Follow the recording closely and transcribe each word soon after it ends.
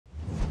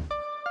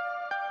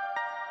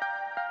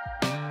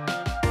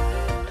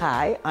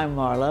Hi, I'm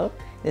Marlo.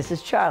 This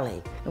is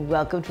Charlie, and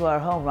welcome to our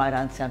home right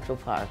on Central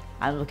Park.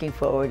 I'm looking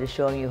forward to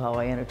showing you how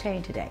I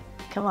entertain today.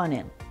 Come on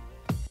in.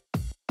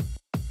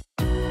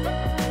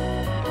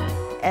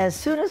 As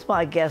soon as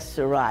my guests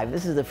arrive,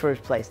 this is the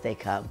first place they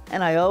come,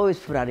 and I always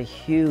put out a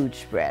huge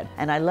spread.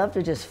 And I love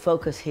to just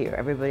focus here.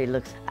 Everybody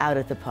looks out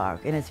at the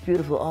park, and it's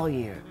beautiful all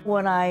year.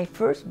 When I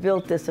first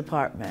built this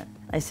apartment,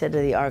 I said to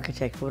the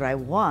architect, what I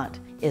want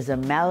is a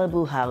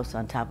Malibu house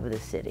on top of the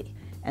city.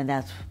 And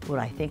that's what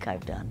I think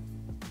I've done.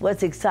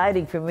 What's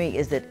exciting for me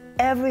is that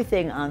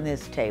everything on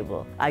this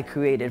table I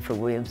created for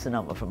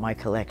Williams-Sonoma for my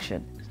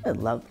collection. It's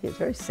lovely, it's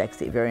very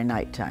sexy, very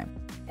nighttime.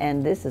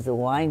 And this is a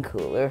wine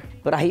cooler,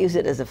 but I use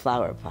it as a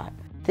flower pot.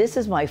 This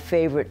is my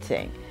favorite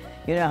thing.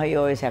 You know how you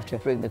always have to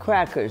bring the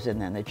crackers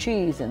and then the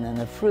cheese and then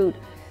the fruit.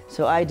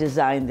 So I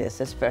designed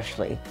this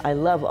especially. I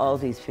love all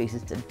these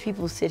pieces. And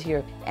people sit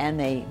here and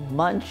they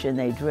munch and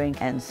they drink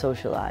and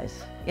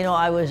socialize. You know,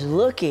 I was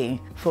looking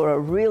for a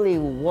really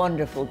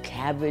wonderful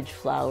cabbage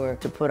flower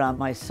to put on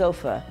my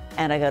sofa,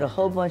 and I got a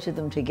whole bunch of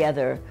them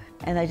together,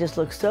 and they just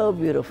look so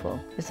beautiful.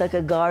 It's like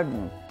a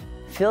garden.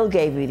 Phil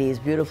gave me these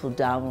beautiful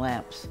down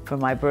lamps for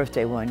my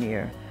birthday one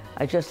year.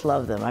 I just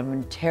love them. I'm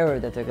in terror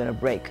that they're gonna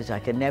break because I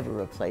can never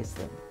replace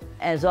them.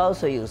 As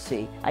also you'll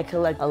see, I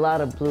collect a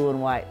lot of blue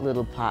and white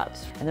little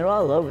pots, and they're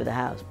all over the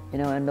house, you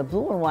know, and the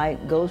blue and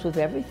white goes with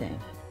everything.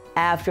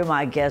 After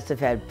my guests have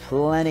had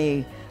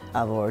plenty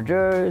of hors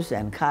d'oeuvres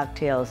and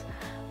cocktails,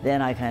 then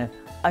I kind of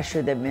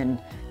usher them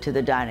into the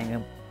dining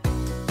room.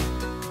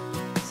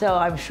 So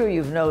I'm sure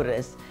you've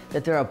noticed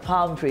that there are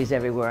palm trees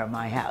everywhere in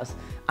my house.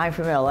 I'm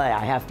from LA,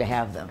 I have to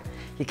have them.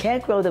 You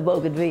can't grow the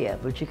bougainvillea,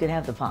 but you can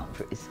have the palm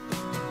trees.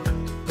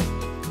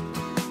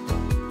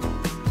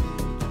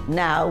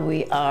 Now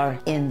we are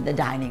in the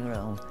dining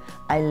room.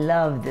 I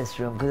love this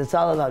room because it's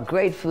all about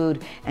great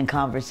food and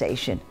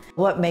conversation.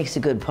 What makes a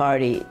good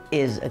party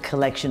is a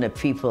collection of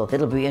people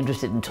that'll be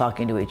interested in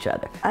talking to each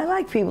other. I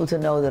like people to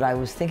know that I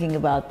was thinking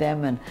about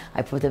them and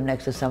I put them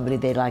next to somebody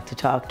they'd like to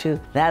talk to.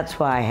 That's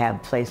why I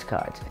have place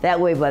cards. That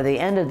way, by the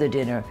end of the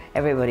dinner,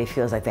 everybody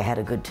feels like they had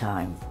a good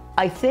time.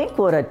 I think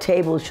what a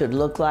table should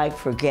look like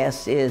for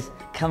guests is,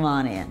 come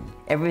on in.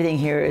 Everything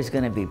here is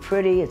going to be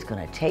pretty, it's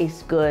going to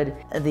taste good.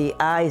 The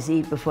eyes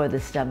eat before the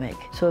stomach.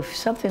 So if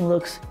something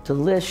looks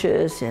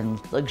delicious and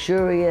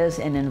luxurious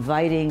and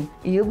inviting,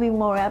 you'll be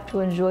more apt to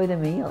enjoy the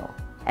meal.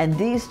 And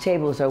these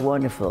tables are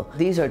wonderful.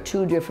 These are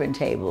 2 different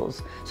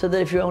tables, so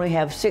that if you only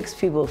have 6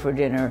 people for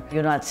dinner,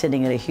 you're not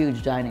sitting at a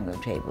huge dining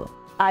room table.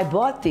 I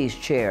bought these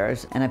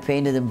chairs and I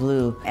painted them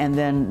blue, and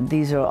then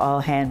these are all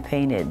hand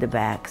painted, the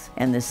backs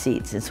and the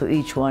seats, and so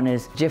each one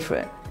is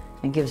different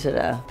and gives it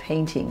a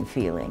painting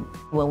feeling.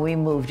 When we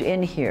moved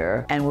in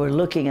here and we're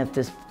looking at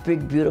this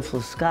big,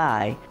 beautiful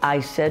sky, I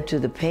said to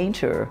the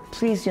painter,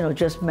 please, you know,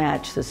 just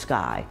match the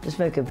sky. Just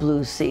make a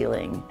blue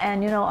ceiling.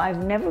 And you know,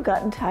 I've never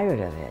gotten tired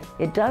of it.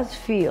 It does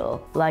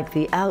feel like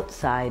the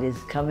outside is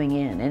coming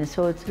in, and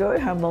so it's very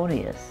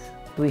harmonious.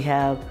 We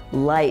have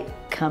light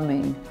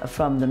coming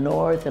from the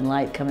north and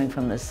light coming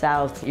from the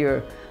south.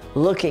 You're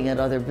looking at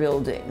other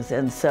buildings,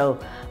 and so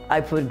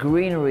I put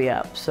greenery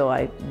up so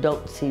I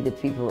don't see the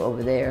people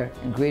over there,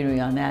 and greenery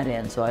on that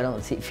end so I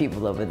don't see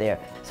people over there.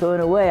 So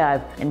in a way,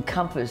 I've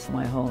encompassed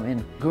my home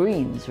in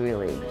greens,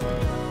 really.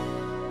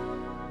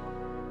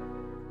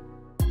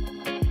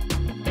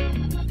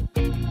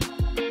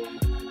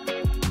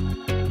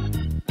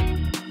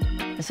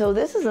 So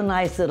this is a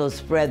nice little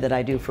spread that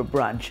I do for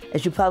brunch.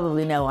 As you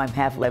probably know, I'm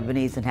half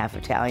Lebanese and half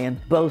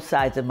Italian. Both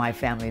sides of my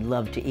family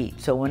love to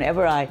eat. So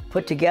whenever I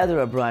put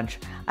together a brunch,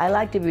 I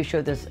like to be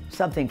sure there's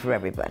something for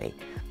everybody.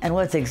 And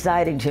what's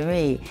exciting to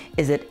me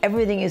is that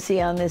everything you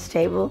see on this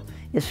table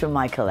is from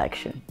my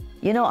collection.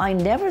 You know, I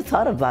never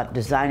thought about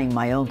designing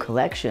my own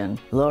collection.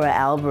 Laura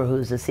Alber,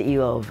 who's the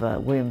CEO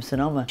of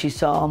Williams-Sonoma, she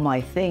saw all my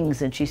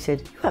things and she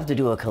said, you have to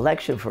do a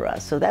collection for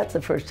us. So that's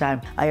the first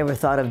time I ever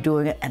thought of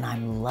doing it, and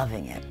I'm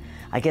loving it.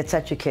 I get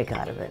such a kick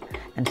out of it,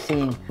 and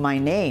seeing my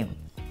name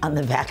on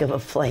the back of a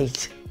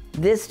plate.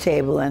 This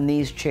table and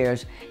these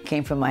chairs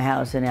came from my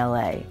house in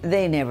LA.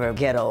 They never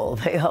get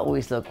old, they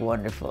always look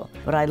wonderful.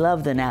 But I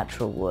love the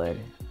natural wood.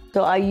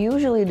 So I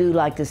usually do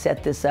like to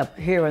set this up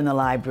here in the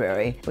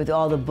library with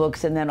all the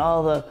books and then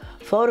all the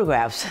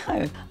photographs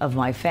of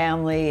my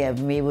family,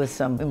 of me with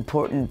some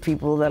important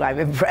people that I'm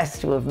impressed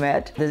to have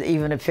met. There's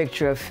even a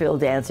picture of Phil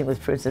dancing with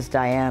Princess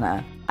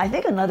Diana. I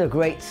think another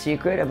great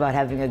secret about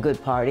having a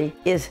good party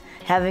is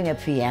having a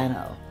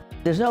piano.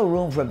 There's no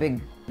room for a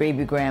big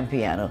baby grand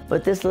piano,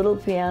 but this little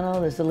piano,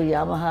 this little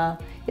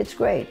Yamaha, it's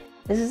great.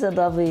 This is a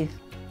lovely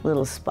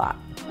little spot.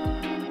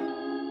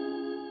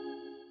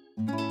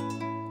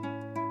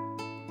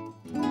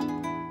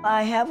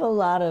 I have a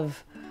lot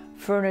of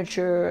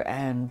furniture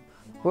and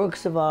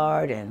works of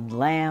art and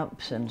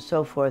lamps and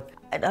so forth.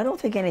 I don't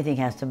think anything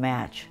has to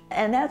match.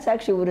 And that's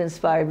actually what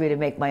inspired me to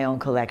make my own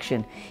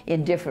collection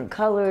in different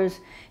colors,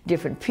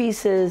 different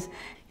pieces.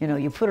 You know,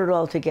 you put it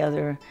all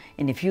together,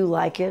 and if you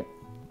like it,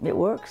 it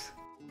works.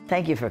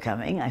 Thank you for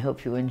coming. I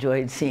hope you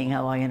enjoyed seeing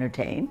how I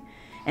entertain.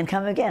 And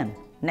come again.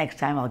 Next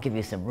time I'll give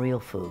you some real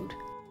food.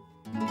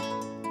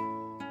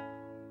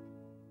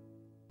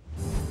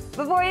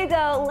 Before you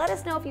go, let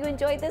us know if you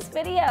enjoyed this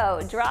video.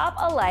 Drop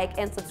a like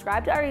and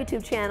subscribe to our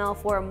YouTube channel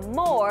for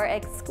more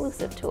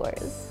exclusive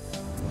tours.